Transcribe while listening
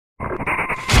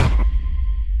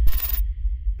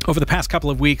over the past couple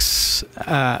of weeks,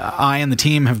 I and the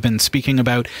team have been speaking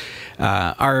about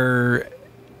what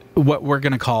we're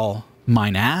going to call my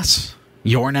NAS,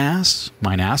 your NAS,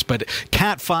 my NAS, but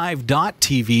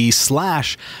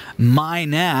cat5.tv/my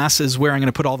NAS is where I'm going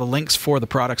to put all the links for the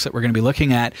products that we're going to be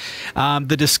looking at.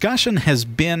 The discussion has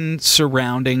been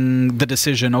surrounding the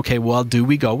decision, okay, well, do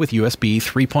we go with USB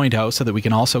 3.0 so that we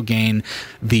can also gain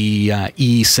the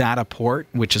eSATA port,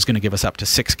 which is going to give us up to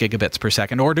 6 gigabits per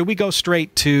second, or do we go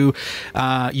straight to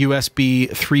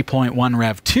USB 3.1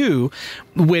 Rev 2,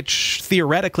 which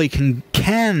theoretically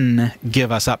can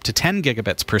give us up to 10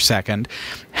 gigabits per second.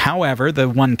 However, the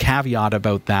one caveat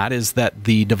about that is that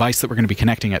the device that we're going to be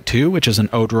connecting it to, which is an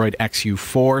Odroid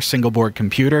XU4 single board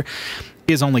computer,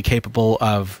 is only capable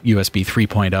of USB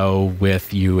 3.0 with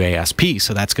UASP.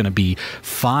 So that's going to be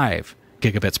 5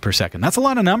 gigabits per second. That's a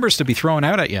lot of numbers to be throwing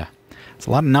out at you. It's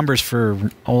a lot of numbers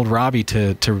for old Robbie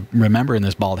to remember in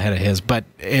this bald head of his, but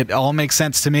it all makes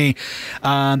sense to me.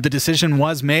 The decision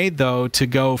was made, though, to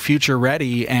go future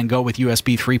ready and go with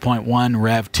USB 3.1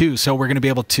 Rev 2. So we're going to be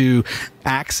able to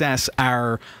access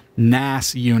our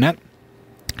NAS unit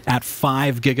at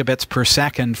 5 gigabits per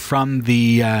second from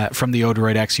the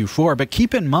Odroid XU4. But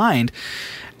keep in mind,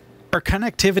 our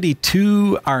connectivity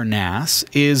to our NAS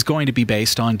is going to be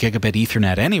based on gigabit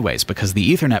Ethernet anyways, because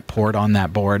the Ethernet port on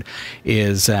that board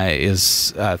is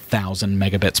 1,000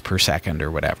 megabits per second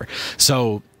or whatever.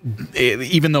 So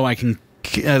even though I can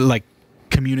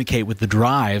communicate with the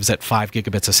drives at 5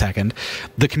 gigabits a second,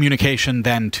 the communication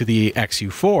then to the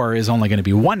XU4 is only going to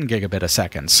be 1 gigabit a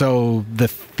second. So the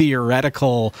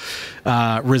theoretical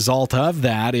result of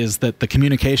that is that the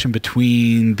communication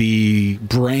between the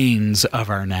brains of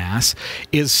our NAS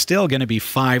is still going to be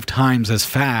 5 times as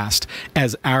fast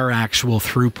as our actual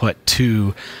throughput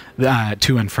to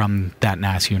and from that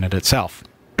NAS unit itself.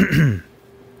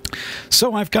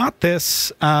 So I've got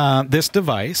this this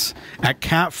device at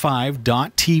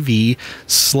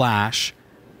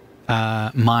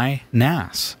cat5.tv/my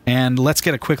NAS, and let's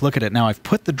get a quick look at it now. I've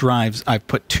put 2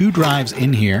 drives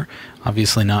in here,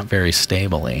 obviously not very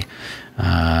stably.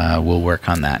 We'll work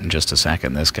on that in just a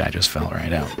second. This guy just fell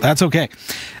right out. That's okay.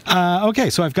 Okay,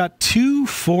 so I've got 2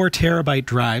 4-terabyte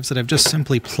drives that I've just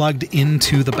simply plugged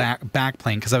into the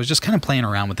backplane, because I was just kind of playing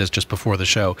around with this just before the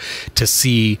show to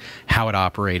see how it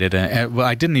operated. Well,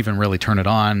 I didn't even really turn it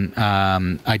on.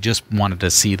 I just wanted to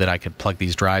see that I could plug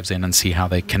these drives in and see how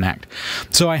they connect.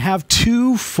 So I have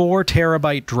 2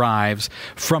 4-terabyte drives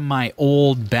from my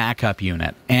old backup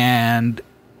unit, and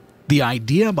the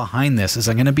idea behind this is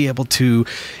I'm going to be able to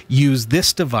use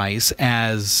this device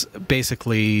as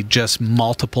basically just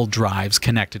multiple drives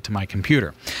connected to my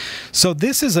computer. So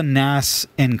this is a NAS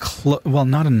well,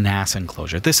 not a NAS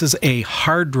enclosure. This is a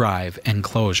hard drive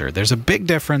enclosure. There's a big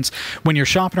difference when you're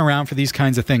shopping around for these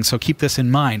kinds of things, so keep this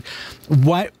in mind.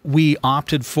 What I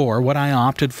opted for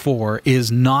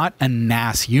is not a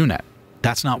NAS unit.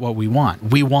 That's not what we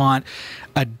want. We want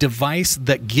a device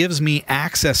that gives me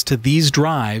access to these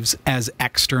drives as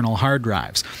external hard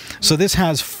drives. So this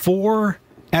has 4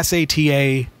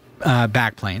 SATA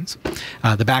backplanes.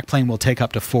 The backplane will take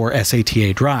up to 4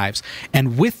 SATA drives.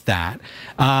 And with that,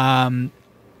 I'm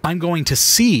going to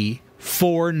see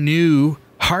 4 new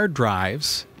hard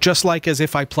drives, just like as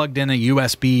if I plugged in a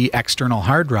USB external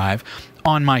hard drive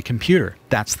on my computer.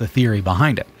 That's the theory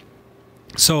behind it.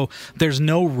 So there's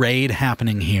no RAID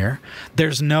happening here.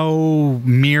 There's no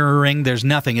mirroring. There's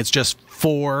nothing. It's just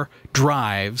 4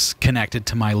 drives connected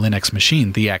to my Linux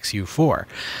machine, the XU4.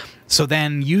 So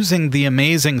then using the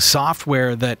amazing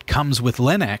software that comes with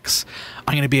Linux,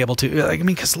 I'm going to be able to,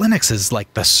 because Linux is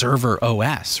like the server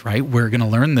OS, right? We're going to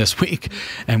learn this week,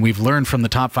 and we've learned from the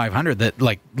top 500 that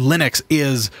Linux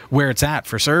is where it's at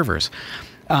for servers.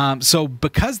 So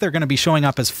because they're going to be showing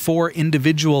up as 4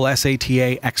 individual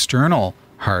SATA external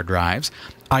hard drives,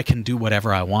 I can do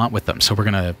whatever I want with them. So we're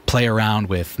going to play around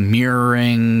with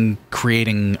mirroring,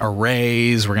 creating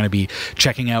arrays. We're going to be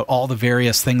checking out all the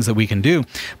various things that we can do.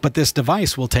 But this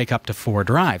device will take up to 4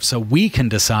 drives. So we can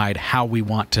decide how we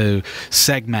want to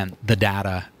segment the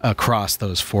data across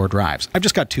those 4 drives. I've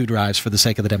just got 2 drives for the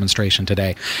sake of the demonstration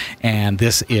today. And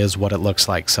this is what it looks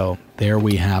like. So there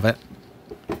we have it.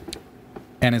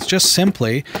 And it's just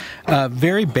simply a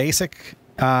very basic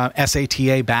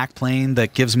SATA backplane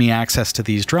that gives me access to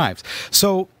these drives.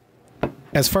 So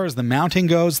as far as the mounting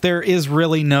goes, there is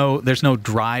really there's no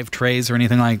drive trays or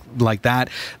anything like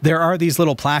that. There are these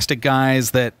little plastic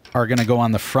guys that are going to go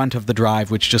on the front of the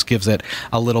drive, which just gives it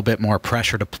a little bit more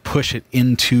pressure to push it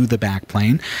into the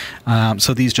backplane.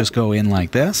 So these just go in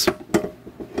like this.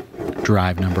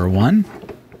 Drive number 1.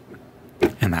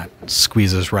 And that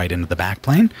squeezes right into the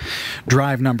backplane.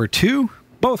 Drive number 2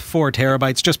 both 4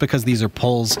 terabytes, just because these are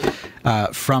pulls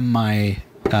from my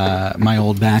my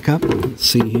old backup. Let's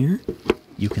see here.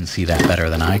 You can see that better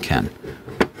than I can.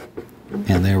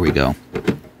 And there we go.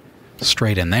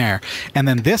 Straight in there. And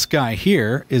then this guy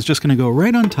here is just going to go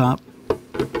right on top.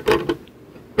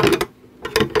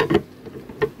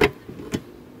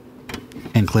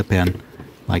 And clip in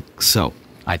like so.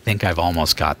 I think I've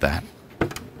almost got that.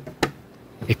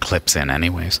 It clips in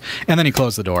anyways. And then you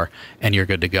close the door and you're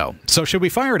good to go. So should we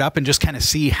fire it up and just kind of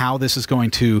see how this is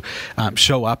going to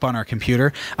show up on our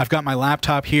computer? I've got my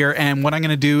laptop here, and what I'm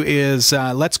going to do is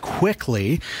let's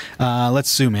quickly,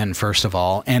 let's zoom in first of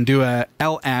all and do a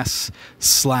ls/dev/sd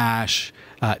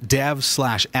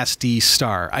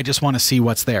star. I just want to see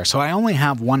what's there. So I only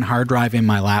have one hard drive in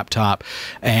my laptop,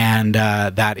 and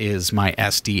that is my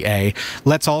SDA.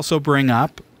 Let's also bring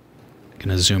up,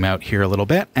 going to zoom out here a little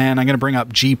bit, and I'm going to bring up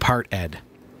gparted,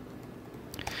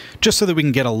 just so that we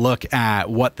can get a look at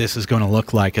what this is going to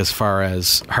look like as far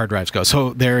as hard drives go.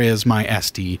 So there is my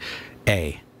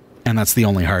SDA, and that's the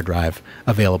only hard drive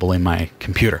available in my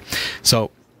computer.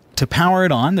 So to power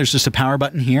it on, there's just a power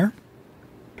button here.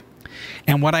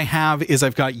 And what I have is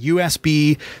I've got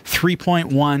USB 3.1,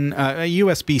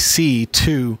 USB-C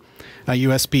to a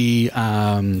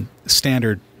USB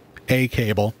standard A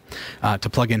cable to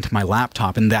plug into my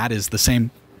laptop, and that is the same,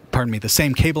 pardon me, the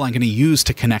same cable I'm going to use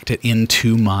to connect it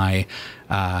into my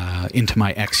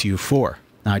XU4.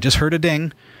 Now I just heard a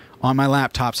ding on my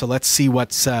laptop, so let's see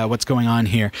what's going on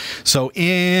here. So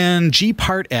in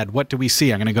gparted, what do we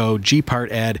see? I'm going to go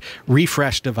gparted,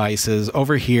 refresh devices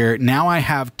over here. Now I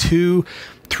have two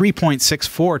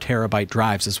 3.64 terabyte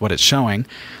drives is what it's showing,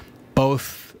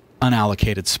 both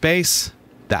unallocated space.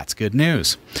 That's good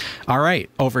news. All right,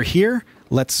 over here,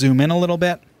 let's zoom in a little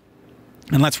bit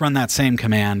and let's run that same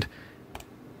command.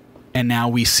 And now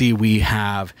we see we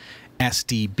have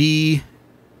SDB,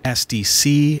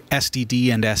 SDC, SDD,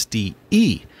 and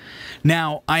SDE.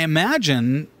 Now, I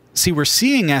imagine, see, we're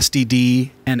seeing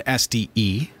SDD and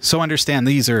SDE. So understand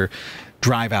these are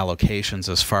drive allocations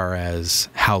as far as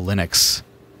how Linux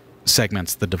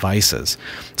segments the devices.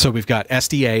 So we've got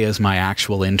SDA as my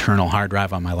actual internal hard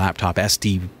drive on my laptop.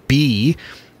 SDB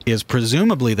is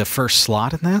presumably the first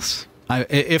slot in this.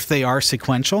 If they are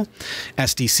sequential,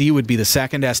 SDC would be the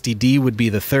second, SDD would be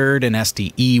the third, and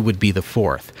SDE would be the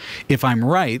fourth. If I'm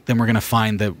right, then we're going to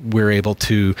find that we're able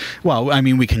to, well, I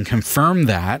mean, we can confirm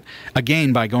that,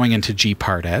 again, by going into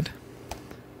gparted.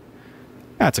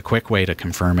 That's a quick way to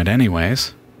confirm it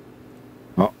anyways.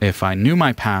 Well, if I knew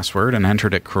my password and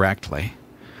entered it correctly.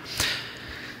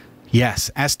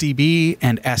 Yes, SDB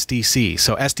and SDC.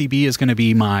 So SDB is going to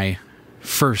be my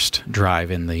first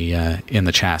drive in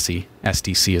the chassis.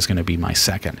 SDC is going to be my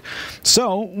second.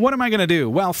 So what am I going to do?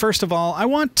 Well, first of all, I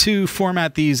want to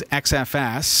format these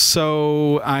XFS,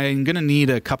 so I'm going to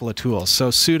need a couple of tools. So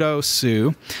sudo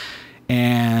su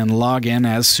and log in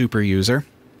as super user,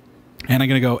 and I'm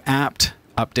going to go apt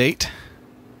update.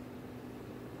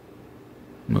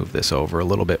 Move this over a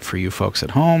little bit for you folks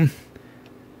at home.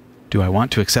 Do I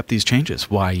want to accept these changes?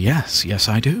 Why, yes. Yes,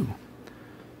 I do.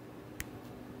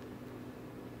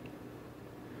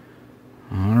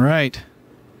 All right.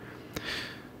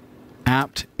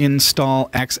 Apt install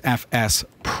XFS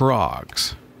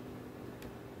progs.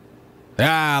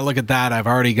 Ah, look at that. I've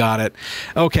already got it.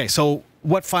 Okay, so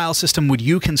what file system would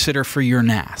you consider for your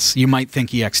NAS? You might think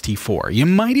ext4. You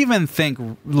might even think,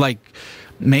 like,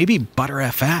 maybe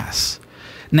ButterFS.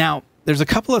 Now, there's a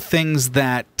couple of things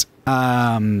that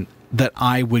that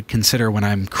I would consider when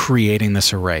I'm creating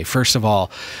this array. First of all,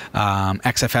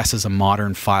 XFS is a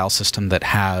modern file system that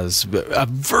has a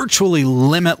virtually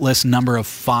limitless number of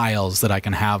files that I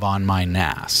can have on my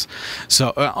NAS,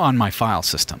 so on my file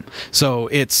system. So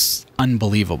it's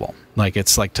unbelievable. Like,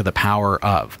 it's like to the power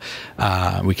of.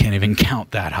 We can't even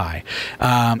count that high.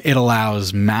 It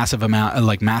allows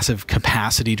massive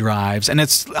capacity drives, and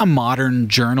it's a modern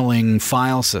journaling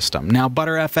file system. Now,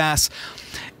 ButterFS,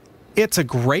 it's a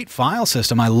great file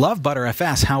system. I love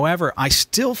ButterFS. However, I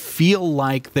still feel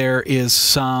like there is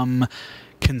some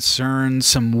concern,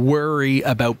 some worry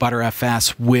about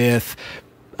ButterFS with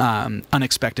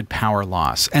unexpected power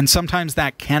loss. And sometimes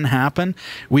that can happen.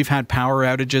 We've had power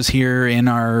outages here in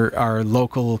our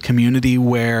local community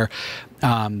where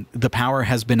the power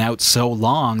has been out so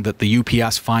long that the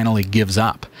UPS finally gives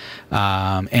up.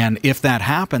 And if that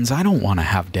happens, I don't want to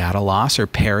have data loss or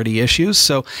parity issues.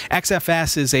 So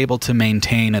XFS is able to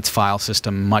maintain its file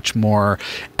system much more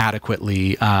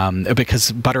adequately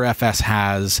because ButterFS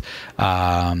has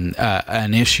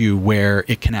an issue where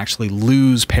it can actually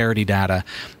lose parity data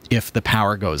if the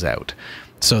power goes out.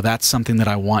 So that's something that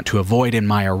I want to avoid in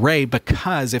my array,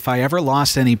 because if I ever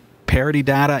lost any parity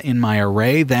data in my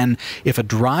array, then if a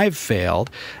drive failed,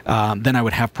 then I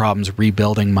would have problems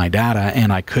rebuilding my data,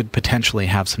 and I could potentially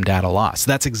have some data loss.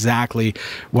 That's exactly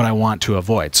what I want to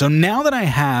avoid. So now that I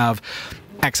have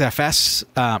XFS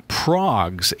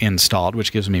progs installed,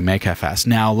 which gives me mkfs,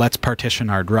 now let's partition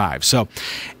our drive. So,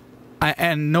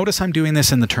 and notice I'm doing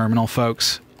this in the terminal,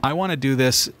 folks. I want to do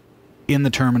this in the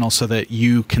terminal so that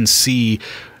you can see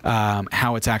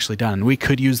how it's actually done. We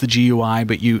could use the GUI,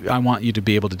 but I want you to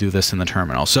be able to do this in the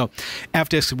terminal. So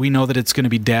fdisk, we know that it's going to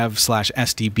be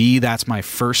dev/sdb. That's my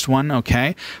first one,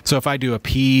 okay? So if I do a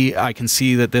P, I can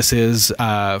see that this is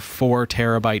a 4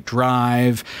 terabyte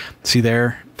drive. See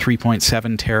there,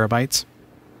 3.7 terabytes.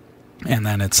 And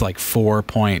then it's like 4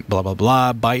 point blah, blah,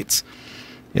 blah bytes.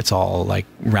 It's all like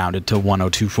rounded to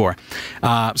 1024.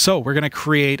 So we're going to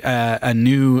create a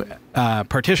new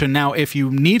partition. Now, if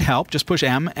you need help, just push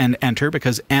M and enter,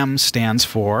 because M stands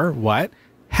for what?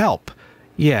 Help.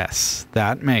 Yes,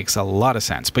 that makes a lot of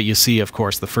sense. But you see, of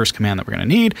course, the first command that we're going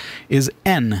to need is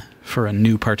N for a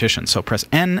new partition. So press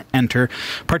N, enter.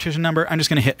 Partition number, I'm just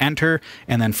going to hit enter,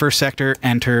 and then first sector,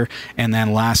 enter, and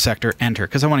then last sector, enter,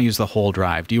 because I want to use the whole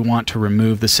drive. Do you want to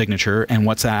remove the signature? And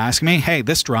what's that asking me? Hey,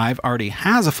 this drive already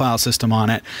has a file system on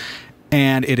it,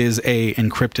 and it is a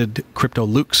encrypted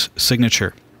crypto-LUKS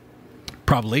signature,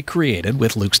 probably created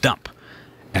with LUKS dump,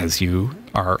 as you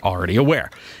are already aware,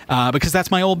 because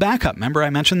that's my old backup. Remember I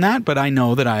mentioned that, but I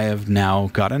know that I have now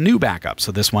got a new backup.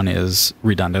 So this one is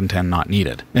redundant and not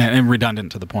needed, and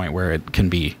redundant to the point where it can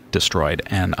be destroyed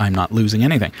and I'm not losing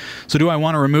anything. So do I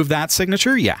want to remove that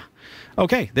signature? Yeah.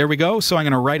 Okay, there we go. So I'm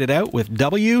going to write it out with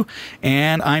W,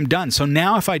 and I'm done. So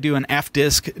now if I do an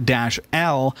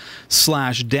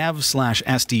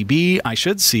fdisk-l/dev/sdb, I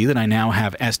should see that I now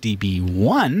have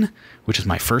SDB1, which is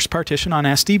my first partition on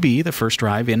SDB, the first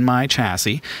drive in my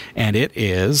chassis, and it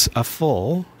is a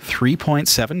full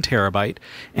 3.7 terabyte,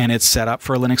 and it's set up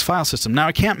for a Linux file system. Now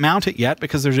I can't mount it yet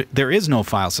because there is no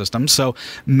file system, so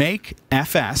make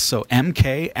fs, so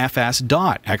mkfs.xfs,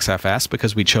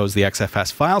 because we chose the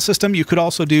XFS file system. You could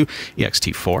also do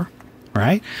ext4,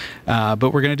 right?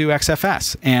 But we're going to do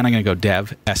XFS, and I'm going to go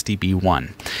dev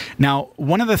sdb1. Now,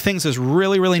 one of the things that's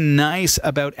really, really nice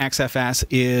about XFS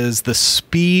is the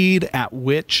speed at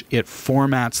which it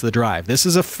formats the drive. This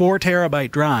is a 4 terabyte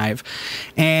drive,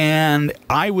 and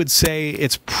I would say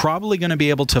it's probably going to be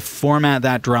able to format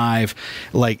that drive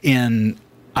like in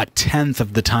a tenth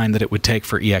of the time that it would take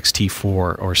for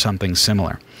ext4 or something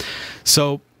similar.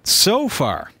 So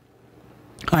far,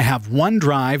 I have one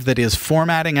drive that is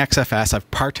formatting XFS. I've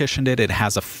partitioned it. It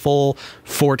has a full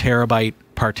 4 terabyte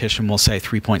partition, we'll say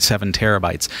 3.7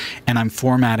 terabytes, and I'm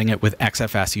formatting it with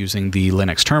XFS using the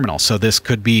Linux terminal. So this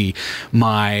could be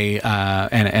my,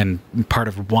 and part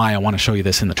of why I want to show you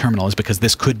this in the terminal is because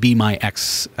this could be my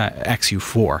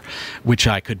XU4, which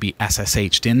I could be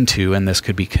SSH'd into, and this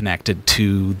could be connected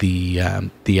to the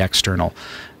external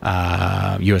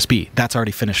USB. That's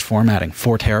already finished formatting,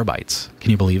 4 terabytes. Can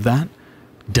you believe that?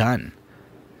 Done.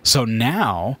 So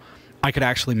now I could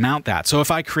actually mount that. So if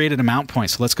I created a mount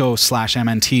point, so let's go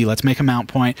 /MNT, let's make a mount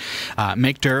point,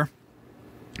 make dir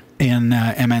in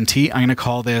MNT. I'm going to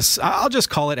call this, I'll just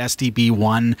call it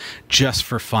SDB1 just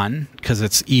for fun, because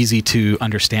it's easy to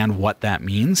understand what that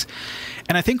means.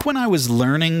 And I think when I was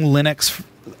learning Linux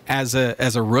as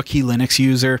a rookie Linux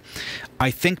user,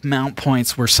 I think mount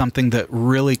points were something that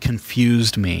really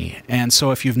confused me. And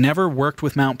so if you've never worked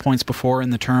with mount points before in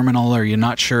the terminal, or you're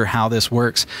not sure how this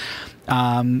works,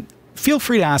 feel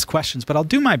free to ask questions, but I'll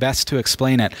do my best to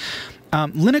explain it.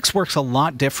 Linux works a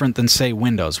lot different than, say,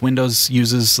 Windows. Windows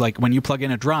uses, like, when you plug in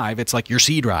a drive, it's like your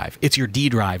C drive, it's your D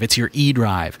drive, it's your E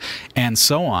drive, and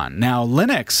so on. Now,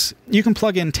 Linux, you can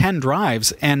plug in 10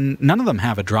 drives, and none of them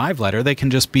have a drive letter. They can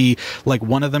just be, like,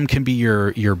 one of them can be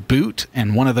your boot,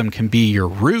 and one of them can be your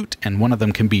root, and one of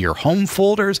them can be your home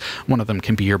folders, one of them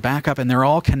can be your backup, and they're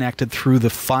all connected through the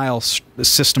file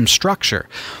system structure.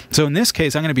 So in this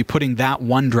case, I'm going to be putting that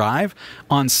one drive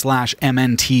on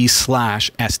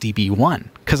 /MNT/SDB1.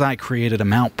 Because I created a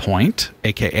mount point,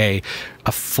 aka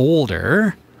a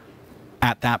folder,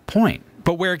 at that point.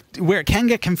 But where it can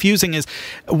get confusing is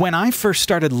when I first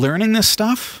started learning this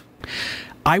stuff,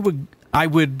 I would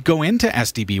go into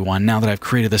SDB1 now that I've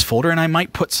created this folder, and I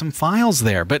might put some files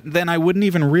there, but then I wouldn't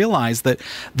even realize that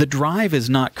the drive is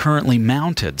not currently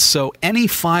mounted. So any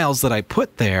files that I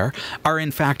put there are in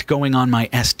fact going on my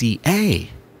SDA,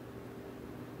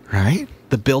 right?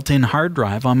 The built-in hard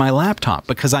drive on my laptop,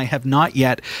 because I have not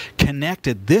yet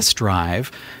connected this drive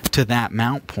to that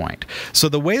mount point. So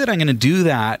the way that I'm going to do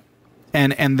that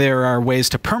and there are ways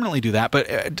to permanently do that, but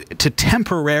to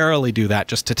temporarily do that,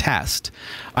 just to test,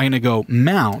 I'm going to go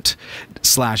mount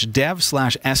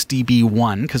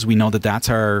 /dev/sdb1, because we know that that's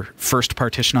our first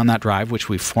partition on that drive, which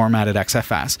we formatted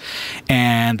XFS.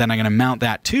 And then I'm going to mount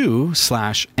that to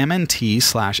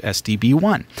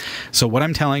 /mnt/sdb1. So what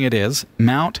I'm telling it is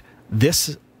mount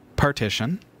this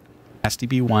partition,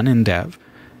 sdb1 in dev,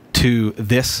 to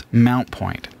this mount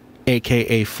point,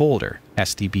 aka folder,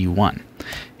 sdb1.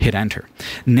 Hit enter.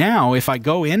 Now, if I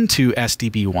go into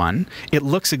sdb1, it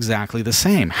looks exactly the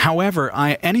same. However,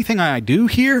 anything I do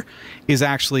here is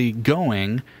actually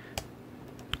going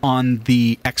on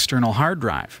the external hard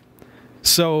drive.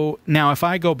 So now if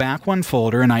I go back one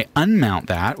folder and I unmount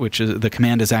that, which is the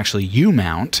command is actually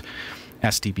umount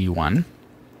sdb1.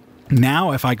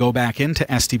 Now if I go back into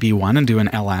sdb1 and do an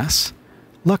ls,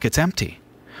 look, it's empty.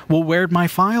 Well, where'd my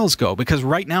files go? Because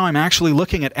right now I'm actually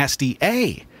looking at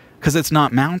SDA because it's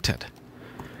not mounted.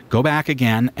 Go back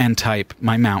again and type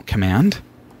my mount command.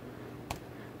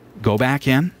 Go back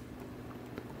in.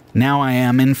 Now I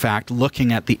am, in fact,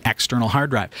 looking at the external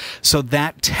hard drive. So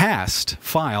that test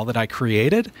file that I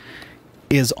created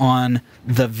is on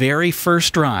the very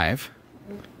first drive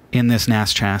in this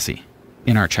NAS chassis,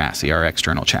 in our chassis, our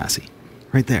external chassis,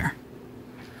 right there.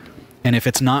 And if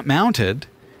it's not mounted,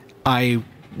 I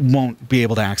won't be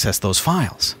able to access those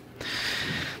files.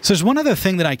 So there's one other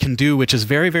thing that I can do which is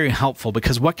very, very helpful,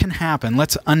 because what can happen,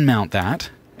 let's unmount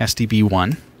that,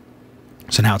 SDB1.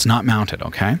 So now it's not mounted,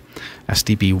 okay?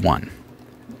 SDB1.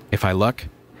 If I look,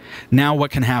 now what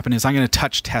can happen is I'm going to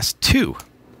touch test2.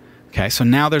 Okay, so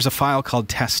now there's a file called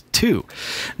test2.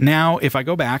 Now if I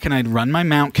go back and I run my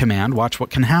mount command, watch what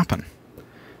can happen.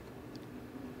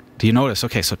 Do you notice?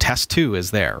 Okay, so test2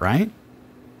 is there, right?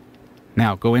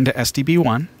 Now go into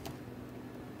SDB1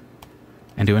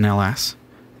 and do an ls,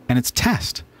 and it's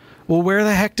test. Well, where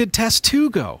the heck did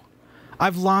test2 go?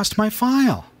 I've lost my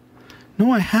file.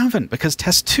 No, I haven't, because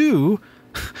test2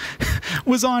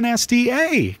 was on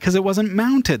SDA because it wasn't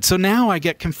mounted. So now I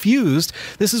get confused.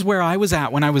 This is where I was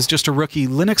at when I was just a rookie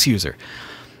Linux user.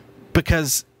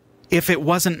 Because if it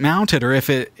wasn't mounted, or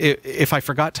if I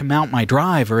forgot to mount my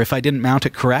drive, or if I didn't mount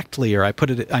it correctly, or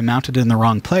I mounted it in the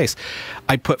wrong place,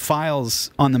 I'd put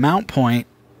files on the mount point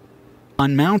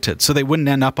unmounted, so they wouldn't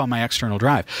end up on my external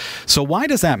drive. So why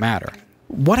does that matter?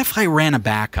 What if I ran a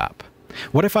backup?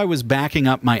 What if I was backing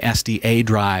up my SDA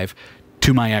drive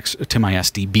to my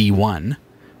SDB1,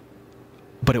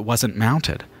 but it wasn't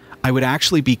mounted? I would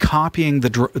actually be copying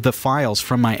the files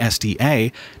from my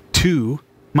SDA to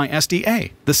my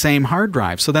SDA, the same hard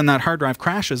drive. So then that hard drive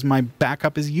crashes, my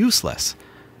backup is useless.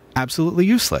 Absolutely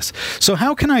useless. So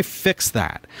how can I fix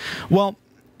that? Well,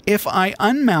 if I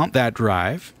unmount that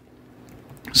drive,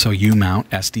 so you mount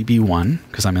SDB1,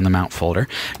 because I'm in the mount folder,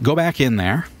 go back in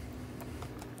there.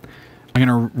 I'm going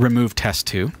to remove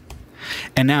test2.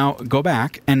 And now go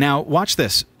back, and now watch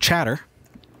this. Chatter,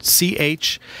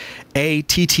 CHATTR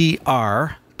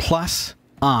plus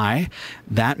I,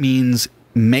 that means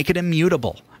make it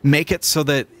immutable. Make it so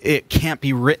that it can't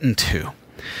be written to.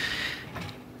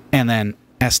 And then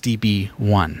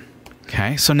SDB1.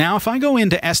 Okay, so now if I go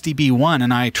into SDB1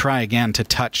 and I try again to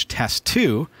touch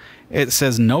test2, it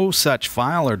says no such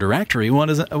file or directory. What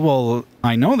is it? Well,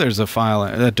 I know there's a file,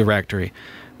 a directory.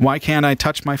 Why can't I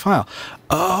touch my file?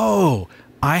 Oh,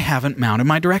 I haven't mounted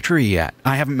my directory yet.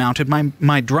 I haven't mounted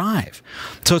my drive.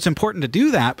 So it's important to do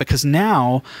that, because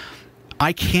now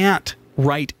I can't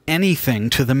write anything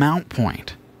to the mount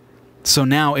point. So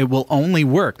now it will only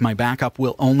work. My backup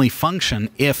will only function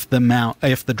if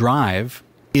the drive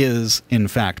is in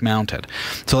fact mounted.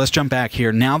 So let's jump back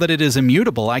here. Now that it is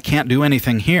immutable, I can't do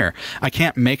anything here. I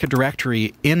can't make a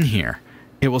directory in here.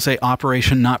 It will say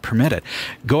operation not permitted.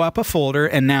 Go up a folder,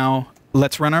 and now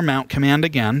let's run our mount command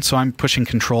again. So I'm pushing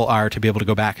Control R to be able to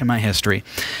go back in my history.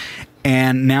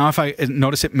 And now if I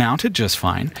notice, it mounted just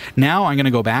fine. Now I'm going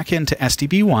to go back into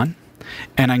SDB1,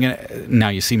 and I'm going to, now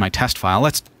you see my test file.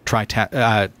 Let's try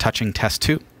touching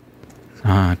test2.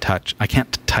 Touch. I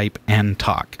can't type and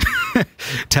talk.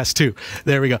 Test2.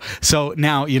 There we go. So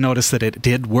now you notice that it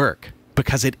did work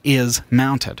because it is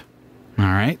mounted. All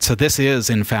right, so this is,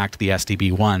 in fact, the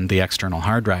SDB1, the external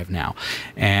hard drive now.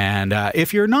 And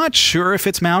if you're not sure if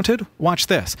it's mounted, watch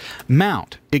this.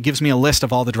 Mount. It gives me a list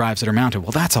of all the drives that are mounted.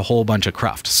 Well, that's a whole bunch of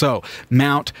cruft. So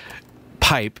mount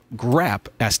pipe grep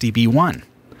SDB1.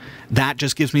 That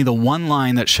just gives me the one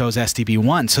line that shows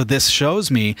SDB1. So this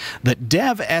shows me that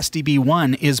dev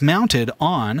SDB1 is mounted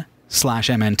on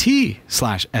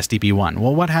 /mnt/SDB1.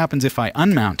 Well, what happens if I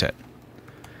unmount it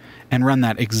and run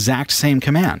that exact same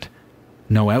command?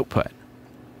 No output,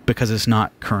 because it's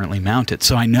not currently mounted.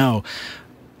 So I know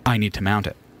I need to mount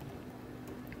it.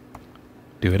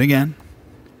 Do it again.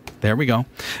 There we go.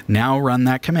 Now run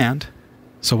that command.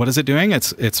 So what is it doing?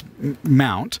 It's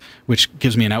mount, which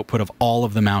gives me an output of all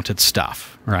of the mounted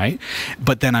stuff, right?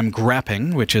 But then I'm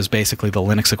grepping, which is basically the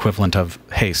Linux equivalent of,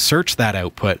 hey, search that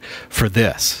output for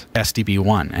this,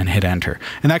 SDB1, and hit enter.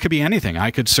 And that could be anything.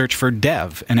 I could search for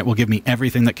dev, and it will give me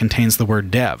everything that contains the word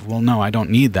dev. Well, no, I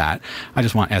don't need that. I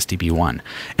just want SDB1.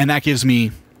 And that gives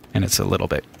me, and it's a little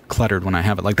bit cluttered when I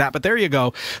have it like that, but there you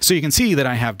go. So you can see that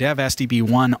I have dev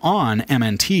SDB1 on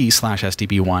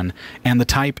mnt/SDB1, and the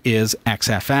type is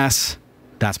XFS.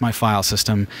 That's my file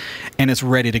system, and it's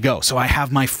ready to go. So I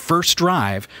have my first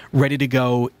drive ready to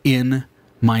go in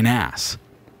my NAS.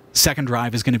 Second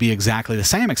drive is going to be exactly the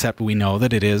same, except we know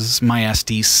that it is my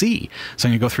SDC. So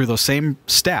I'm going to go through those same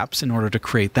steps in order to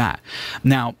create that.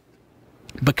 Now,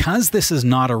 because this is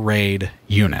not a RAID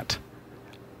unit,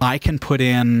 I can put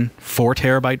in 4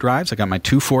 terabyte drives. I got my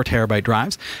 2 4 terabyte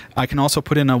drives. I can also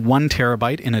put in a 1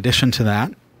 terabyte in addition to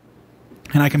that.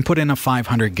 And I can put in a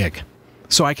 500 gig.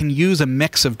 So I can use a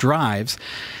mix of drives,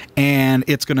 and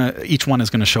it's gonna, each one is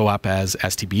going to show up as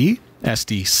STB,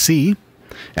 SDC,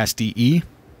 SDE,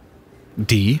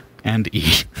 D, and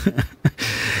E.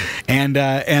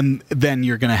 And then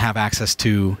you're going to have access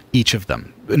to each of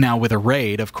them. Now, with a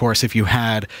RAID, of course, if you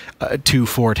had 2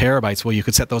 4 terabytes, well, you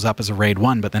could set those up as a RAID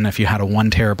 1, but then if you had a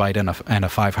 1 terabyte and a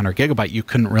 500 gigabyte, you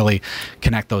couldn't really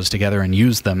connect those together and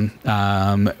use them.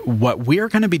 What we're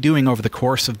going to be doing over the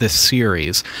course of this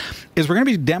series is we're going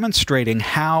to be demonstrating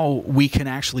how we can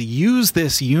actually use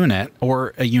this unit,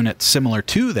 or a unit similar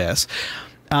to this,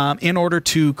 in order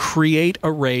to create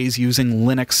arrays using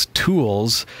Linux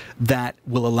tools that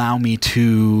will allow me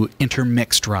to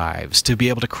intermix drives, to be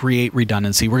able to create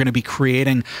redundancy. We're going to be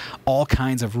creating all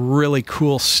kinds of really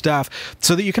cool stuff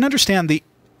so that you can understand the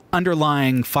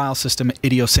underlying file system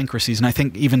idiosyncrasies. And I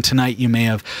think even tonight you may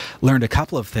have learned a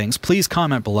couple of things. Please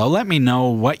comment below. Let me know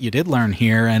what you did learn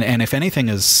here, and if anything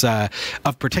is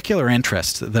of particular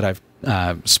interest that I've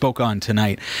spoke on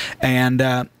tonight.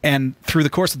 And through the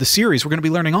course of the series, we're going to be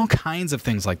learning all kinds of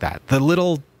things like that. The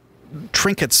little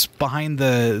trinkets behind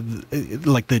the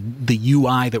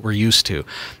UI that we're used to.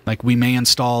 Like, we may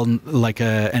install like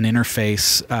an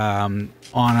interface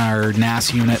on our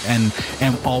NAS unit, and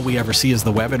all we ever see is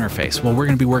the web interface. Well, we're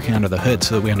going to be working under the hood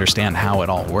so that we understand how it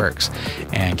all works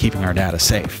and keeping our data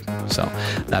safe. So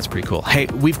that's pretty cool. Hey,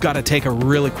 we've got to take a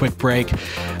really quick break.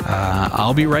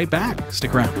 I'll be right back.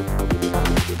 Stick around.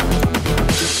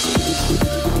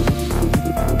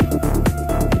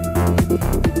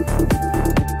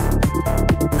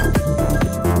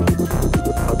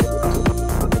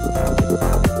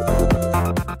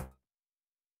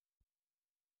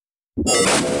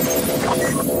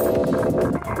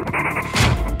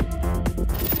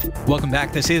 Welcome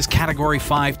back. This is Category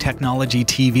 5 Technology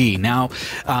TV. Now,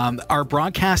 our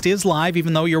broadcast is live,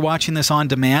 even though you're watching this on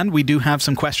demand. We do have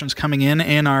some questions coming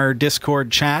in our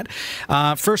Discord chat.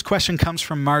 First question comes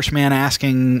from Marshman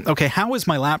asking, okay, how is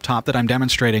my laptop that I'm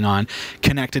demonstrating on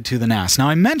connected to the NAS? Now,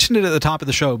 I mentioned it at the top of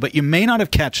the show, but you may not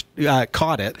have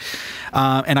caught it.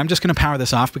 And I'm just going to power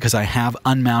this off because I have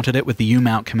unmounted it with the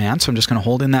umount command. So I'm just going to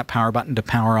hold in that power button to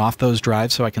power off those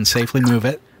drives so I can safely move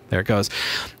it. There it goes.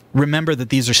 Remember that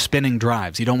these are spinning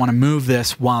drives. You don't want to move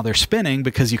this while they're spinning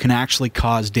because you can actually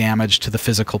cause damage to the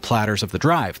physical platters of the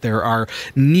drive. There are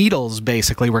needles,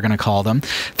 basically, we're going to call them.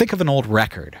 Think of an old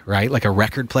record, right? Like a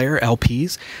record player,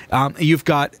 LPs. You've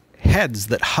got heads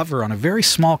that hover on a very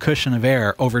small cushion of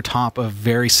air over top of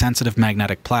very sensitive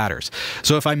magnetic platters.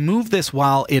 So if I move this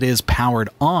while it is powered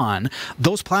on,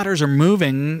 those platters are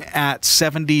moving at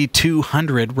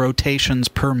 7,200 rotations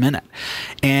per minute.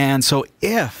 And so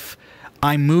if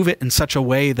I move it in such a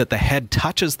way that the head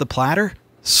touches the platter,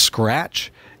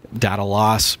 scratch, data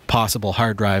loss, possible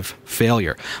hard drive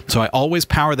failure. So I always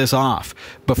power this off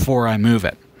before I move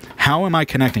it. How am I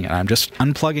connecting it? I'm just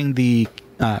unplugging the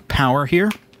power here.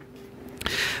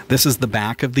 This is the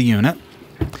back of the unit.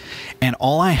 And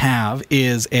all I have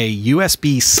is a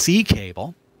USB-C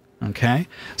cable. Okay,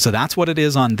 so that's what it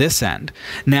is on this end.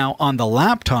 Now on the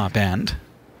laptop end,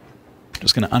 I'm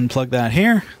just going to unplug that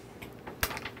here.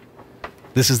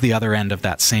 This is the other end of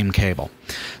that same cable.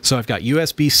 So I've got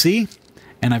USB-C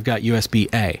and I've got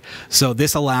USB-A. So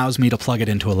this allows me to plug it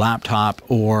into a laptop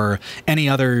or any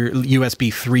other USB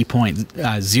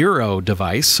 3.0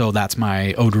 device. So that's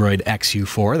my Odroid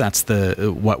XU4. That's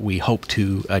what we hope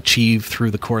to achieve through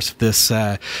the course of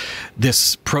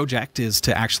this project, is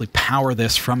to actually power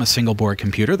this from a single board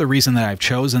computer. The reason that I've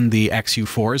chosen the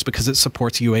XU4 is because it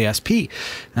supports UASP.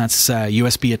 That's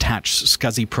USB attached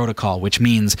SCSI protocol, which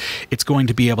means it's going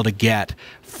to be able to get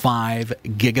 5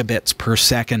 gigabits per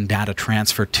second data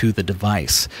transfer to the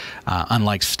device.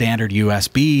 Unlike standard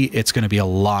USB, it's going to be a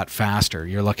lot faster.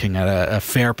 You're looking at a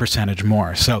fair percentage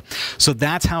more. So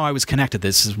that's how I was connected.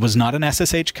 This was not an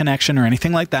SSH connection or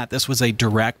anything like that. This was a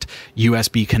direct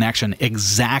USB connection,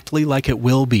 exactly like it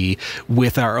will be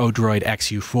with our Odroid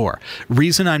XU4.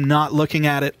 Reason I'm not looking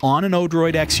at it on an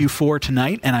Odroid XU4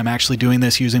 tonight, and I'm actually doing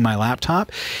this using my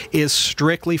laptop, is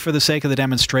strictly for the sake of the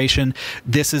demonstration.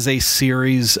 This is a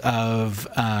series of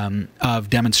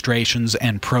demonstrations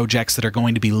and projects that are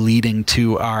going to be leading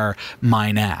to our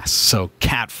MyNAS. So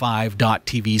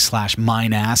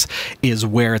cat5.tv/MyNAS is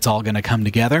where it's all going to come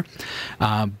together.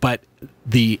 But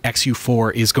the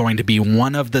XU4 is going to be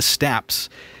one of the steps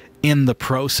in the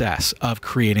process of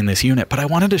creating this unit. But I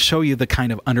wanted to show you the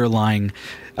kind of underlying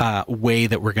way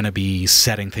that we're going to be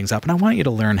setting things up. And I want you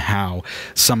to learn how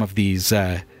some of these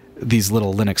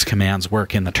little Linux commands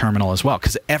work in the terminal as well,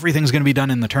 because everything's going to be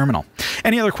done in the terminal.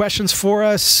 Any other questions for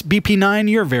us? BP9,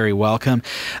 you're very welcome.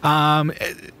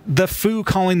 The foo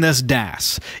calling this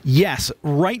DAS. Yes,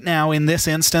 right now in this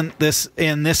instance, this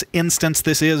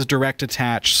is direct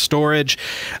attached storage.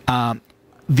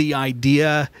 The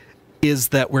idea is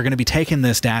that we're going to be taking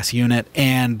this DAS unit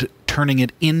and turning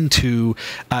it into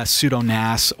a pseudo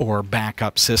NAS or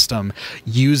backup system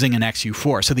using an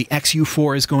XU4. So the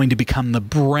XU4 is going to become the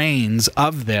brains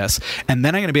of this, and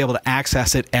then I'm going to be able to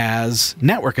access it as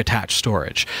network attached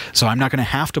storage. So I'm not going to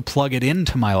have to plug it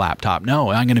into my laptop. No,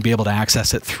 I'm going to be able to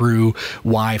access it through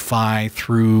Wi-Fi,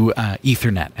 through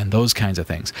Ethernet, and those kinds of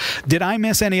things. Did I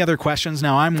miss any other questions?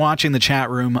 Now, I'm watching the chat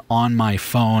room on my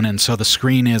phone, and so the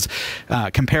screen is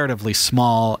comparatively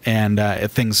small, and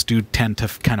things do tend to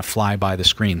kind of fly by the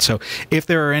screen. So if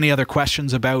there are any other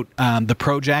questions about the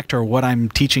project or what I'm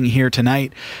teaching here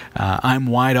tonight, I'm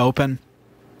wide open.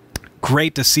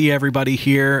 Great to see everybody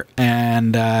here,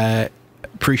 and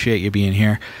appreciate you being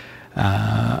here.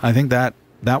 I think that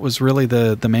was really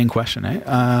the main question.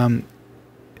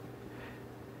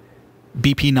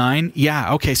 BP9,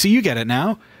 yeah, okay, so you get it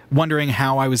now. Wondering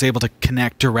how I was able to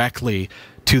connect directly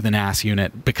to the NAS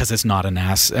unit, because it's not a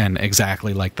NAS, and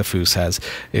exactly like the foo says,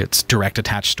 it's direct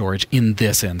attached storage in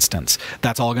this instance.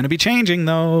 That's all going to be changing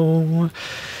though.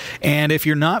 And if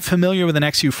you're not familiar with an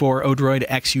XU4, Odroid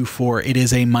XU4, it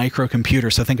is a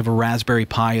microcomputer. So think of a Raspberry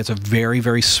Pi as a very,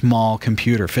 very small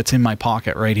computer. Fits in my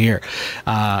pocket right here.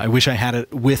 I wish I had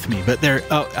it with me, but there.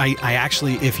 Oh, I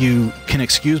actually, if you can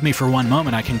excuse me for one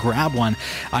moment, I can grab one.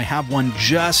 I have one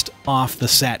just off the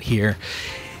set here.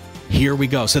 Here we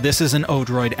go. So this is an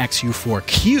Odroid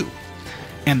XU4Q.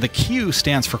 And the Q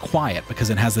stands for quiet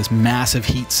because it has this massive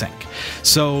heatsink.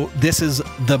 So this is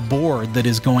the board that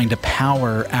is going to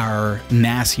power our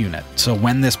NAS unit. So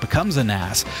when this becomes a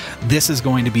NAS, this is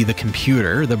going to be the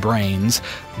computer, the brains,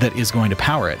 that is going to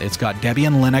power it. It's got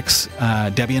Debian Linux,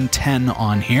 Debian 10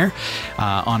 on here,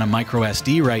 on a micro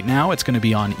SD right now. It's going to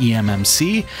be on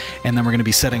eMMC, and then we're going to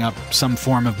be setting up some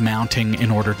form of mounting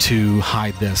in order to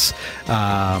hide this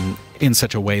in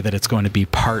such a way that it's going to be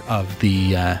part of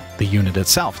the unit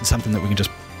itself, and something that we can just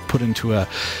put into a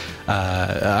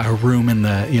room in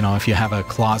the, if you have a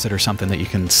closet or something, that you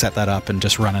can set that up and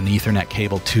just run an Ethernet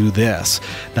cable to this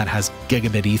that has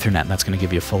gigabit Ethernet, and that's going to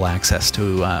give you full access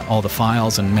to all the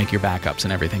files and make your backups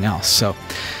and everything else. So, all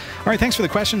right, thanks for the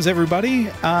questions,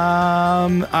 everybody.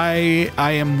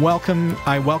 I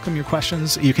welcome your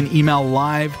questions. You can email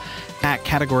live at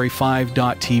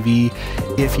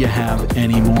category5.tv if you have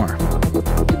any more.